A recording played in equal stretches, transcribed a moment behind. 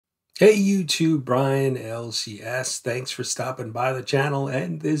Hey YouTube, Brian LCS. Thanks for stopping by the channel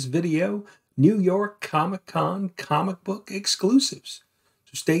and this video, New York Comic Con Comic Book Exclusives.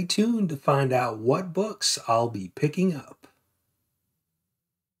 So stay tuned to find out what books I'll be picking up.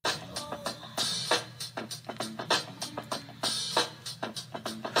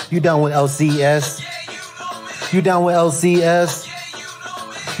 You down with LCS? You down with LCS?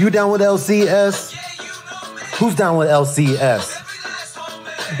 You down with LCS? Who's down with LCS?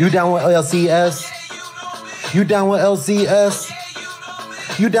 You down with LCS? You down with LCS?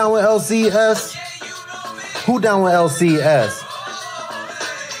 You down with LCS? Who down with LCS?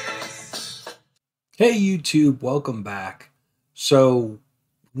 Hey YouTube, welcome back. So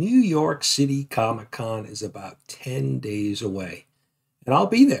New York City Comic Con is about 10 days away, and I'll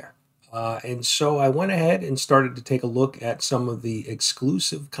be there. And so I went ahead and started to take a look at some of the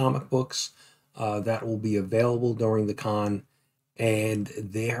exclusive comic books that will be available during the con. And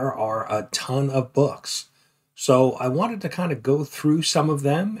there are a ton of books. So I wanted to kind of go through some of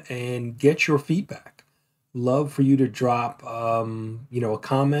them and get your feedback. Love for you to drop, a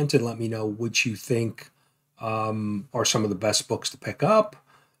comment and let me know what you think are some of the best books to pick up,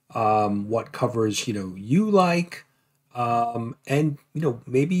 what covers, you like, and,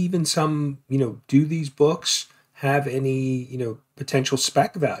 maybe even some, do these books have any, potential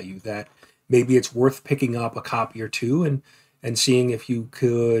spec value that maybe it's worth picking up a copy or two and seeing if you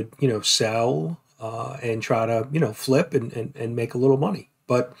could, sell and try to, flip and make a little money.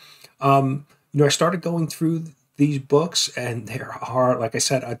 But, I started going through these books, and there are, like I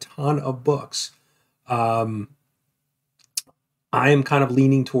said, a ton of books. I am kind of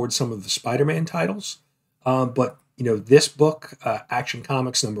leaning towards some of the Spider-Man titles, but, this book, Action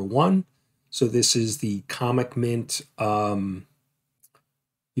Comics #1, so this is the Comic Mint, New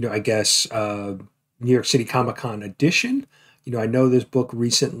York City Comic Con edition. I know this book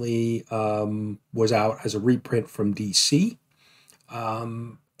recently was out as a reprint from DC.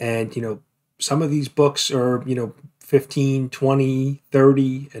 And, some of these books are, $15, $20,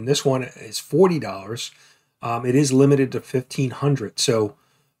 $30, and this one is $40. It is limited to 1,500. So,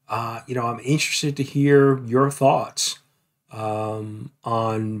 I'm interested to hear your thoughts on,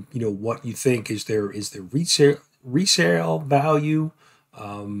 what you think. Is there resale value?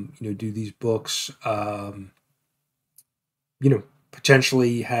 Do these books,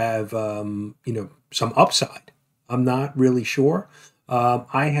 potentially have, some upside? I'm not really sure.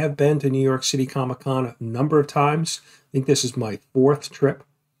 I have been to New York City Comic Con a number of times. I think this is my 4th trip.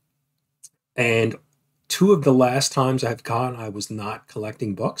 And 2 of the last times I've gone, I was not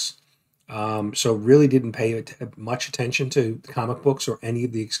collecting books. So really didn't pay much attention to comic books or any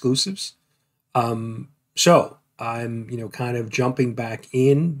of the exclusives. So I'm, kind of jumping back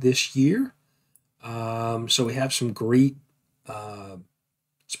in this year. So we have some great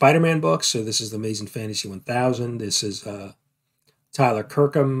Spider-Man books. So this is the Amazing Fantasy 1000. This is Tyler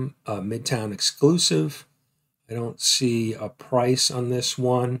Kirkham, Midtown exclusive. I don't see a price on this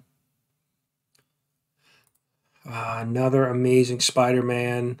one. Another Amazing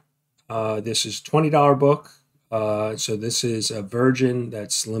Spider-Man. This is $20 book. So this is a Virgin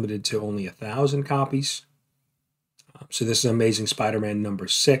that's limited to only 1,000 copies. So this is Amazing Spider-Man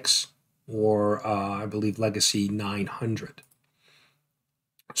 #6, or I believe Legacy 900.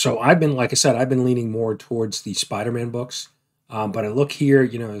 So like I said, I've been leaning more towards the Spider-Man books. But I look here,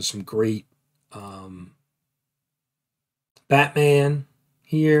 there's some great Batman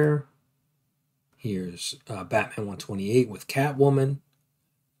here. Here's Batman 128 with Catwoman.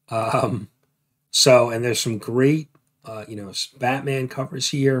 And there's some great, Batman covers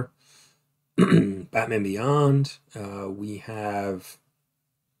here. Batman Beyond. We have,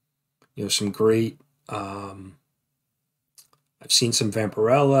 some great, I've seen some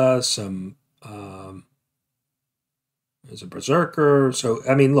Vampirella, some, there's a Berserker. So,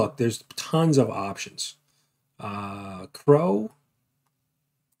 look, there's tons of options. Crow.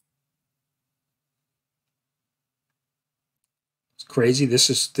 It's crazy. This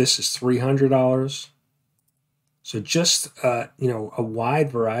is $300. So just, a wide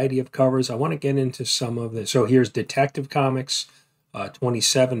variety of covers. I want to get into some of this. So here's Detective Comics,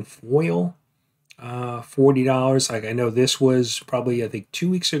 27 foil, $40. Like, I know this was probably, I think, 2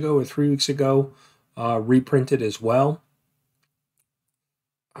 weeks ago or 3 weeks ago, reprinted as well.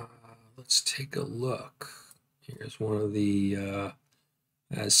 Let's take a look. Here's one of the,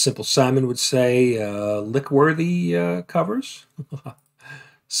 as Simple Simon would say, lick-worthy covers.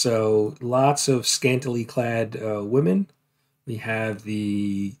 So lots of scantily clad women. We have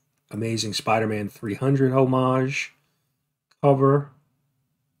the Amazing Spider-Man 300 homage cover.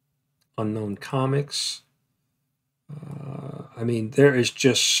 Unknown Comics. I mean, there is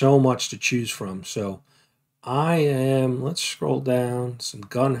just so much to choose from. So let's scroll down, some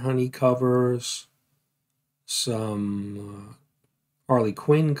Gun Honey covers, some Harley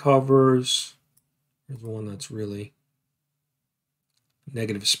Quinn covers. There's one that's really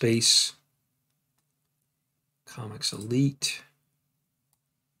Negative Space, Comics Elite.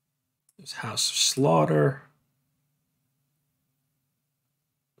 There's House of Slaughter.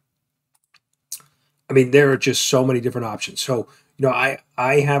 I mean, there are just so many different options. So, I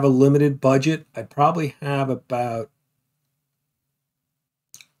have a limited budget. I probably have about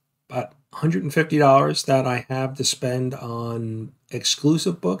 $150 that I have to spend on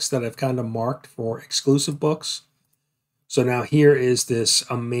exclusive books that I've kind of marked for exclusive books. So now here is this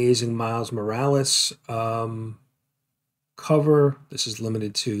amazing Miles Morales cover. This is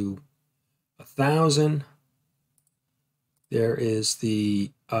limited to 1,000. There is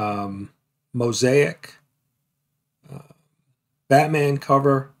the Mosaic Batman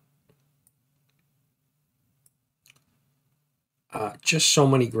cover. Just so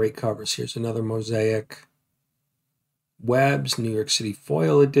many great covers. Here's another Mosaic. Webb's New York City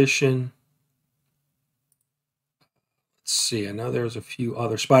Foil Edition. Let's see. I know there's a few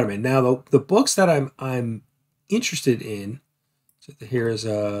other Spider-Man. Now the books that I'm interested in. So here is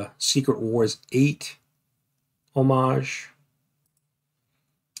a Secret Wars 8 homage.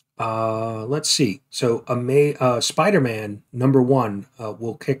 Let's see. So Spider-Man '1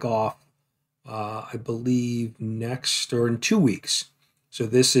 will kick off, I believe, next or in 2 weeks. So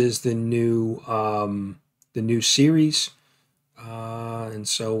this is the new series, and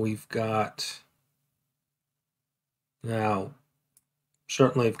so we've got now.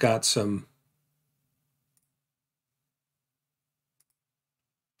 Certainly, I've got some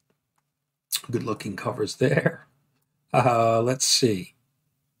good-looking covers there. Let's see.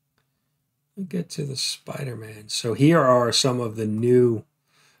 We'll get to the Spider-Man. So here are some of the new.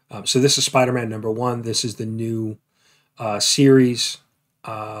 So this is Spider-Man #1. This is the new series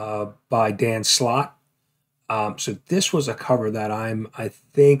by Dan Slott. So this was a cover that I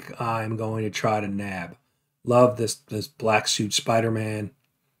think I'm going to try to nab. Love this black suit Spider-Man.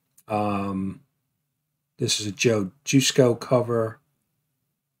 This is a Joe Jusko cover.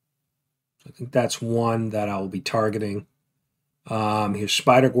 I think that's one that I will be targeting. Here's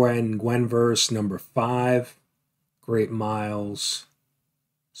Spider-Gwen, Gwenverse #5. Great Miles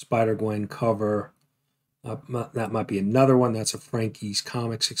Spider-Gwen cover. That might be another one. That's a Frankie's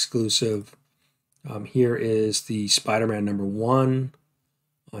Comics exclusive. Here is the Spider-Man #1,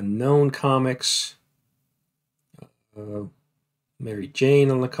 Unknown Comics. Mary Jane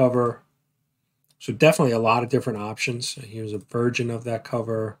on the cover. So definitely a lot of different options. Here's a version of that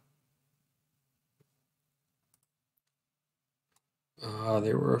cover.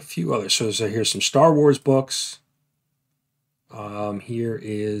 There were a few others. So here's some Star Wars books. Here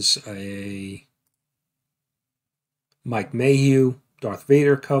is a Mike Mayhew Darth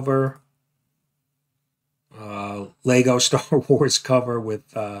Vader cover. Lego Star Wars cover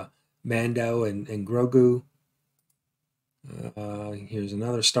with Mando and Grogu. Here's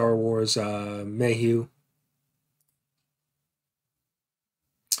another Star Wars Mayhew.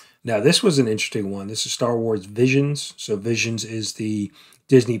 Now, this was an interesting one. This is Star Wars Visions. So Visions is the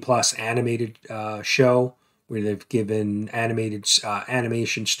Disney Plus animated show where they've given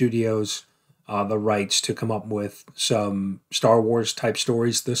animation studios the rights to come up with some Star Wars type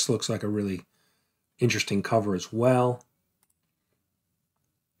stories. This looks like a really interesting cover as well.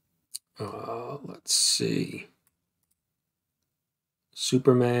 Let's see.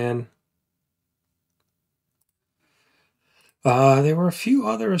 Superman. There were a few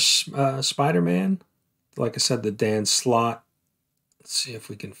other Spider-Man. Like I said, the Dan Slott. Let's see if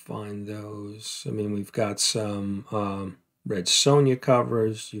we can find those. I mean, we've got some Red Sonja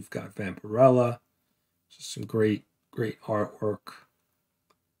covers. You've got Vampirella. Some great artwork.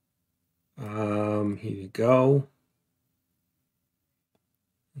 Here you go.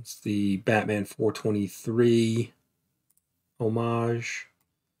 It's the Batman 423 homage.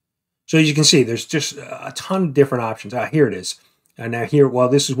 So as you can see, there's just a ton of different options. Here it is. And now here, well,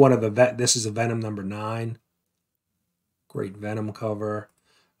 this is one of the this is a Venom #9. Great Venom cover.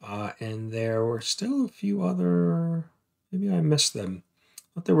 And there were still a few other, maybe I missed them.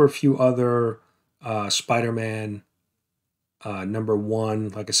 But there were a few other Spider-Man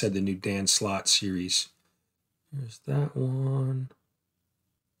 #1, like I said, the new Dan Slott series. There's that one.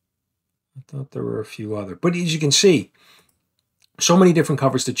 I thought there were a few other. But as you can see, so many different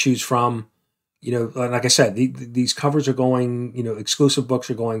covers to choose from. you know, like I said, these covers are going, you know, exclusive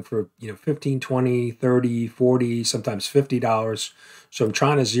books are going for, you know, 15, 20, 30, 40, sometimes $50. So I'm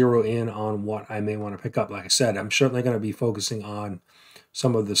trying to zero in on what I may want to pick up. Like I said, I'm certainly going to be focusing on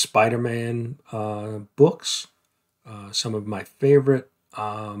some of the Spider-Man books, some of my favorite.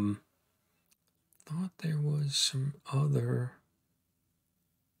 Thought there was some other.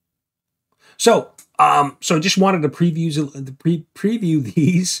 So just wanted to preview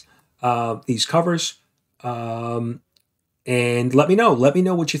these covers, and let me know. Let me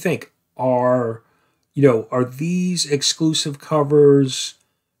know what you think. Are these exclusive covers?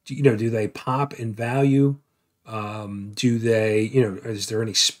 Do they pop in value? Do they, is there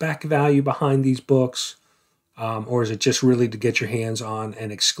any spec value behind these books? Or is it just really to get your hands on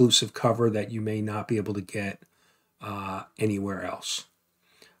an exclusive cover that you may not be able to get anywhere else?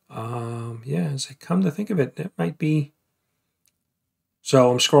 Yeah, as I come to think of it, it might be.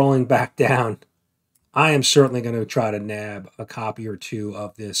 So I'm scrolling back down. I am certainly going to try to nab a copy or two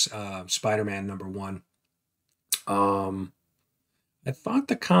of this Spider-Man #1. I thought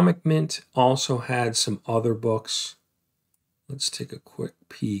the Comic Mint also had some other books. Let's take a quick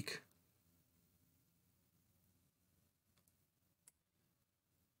peek.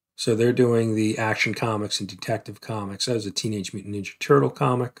 So they're doing the Action Comics and Detective Comics. That was a Teenage Mutant Ninja Turtle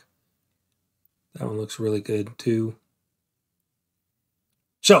comic. That one looks really good too.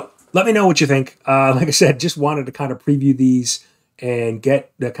 So let me know what you think. Like I said, just wanted to kind of preview these and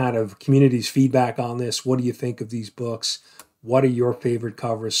get the kind of community's feedback on this. What do you think of these books? What are your favorite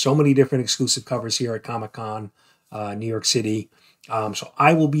covers? So many different exclusive covers here at Comic-Con, New York City. So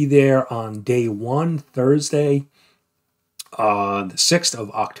I will be there on day 1, Thursday, the 6th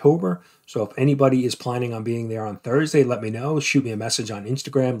of October. So if anybody is planning on being there on Thursday, let me know. Shoot me a message on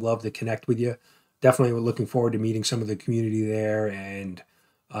Instagram. Love to connect with you. Definitely looking forward to meeting some of the community there and,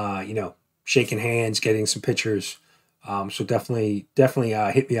 shaking hands, getting some pictures. So definitely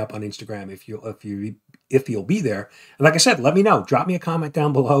hit me up on Instagram if you'll be there. And like I said, let me know. Drop me a comment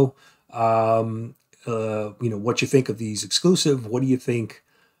down below. What you think of these exclusive. What do you think?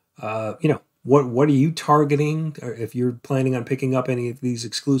 What are you targeting? Or if you're planning on picking up any of these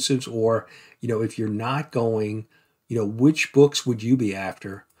exclusives, or if you're not going, which books would you be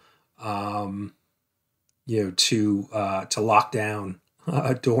after? To lock down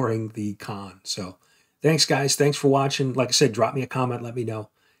during the con. So thanks guys. Thanks for watching. Like I said, drop me a comment, let me know,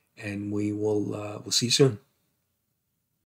 and we'll see you soon.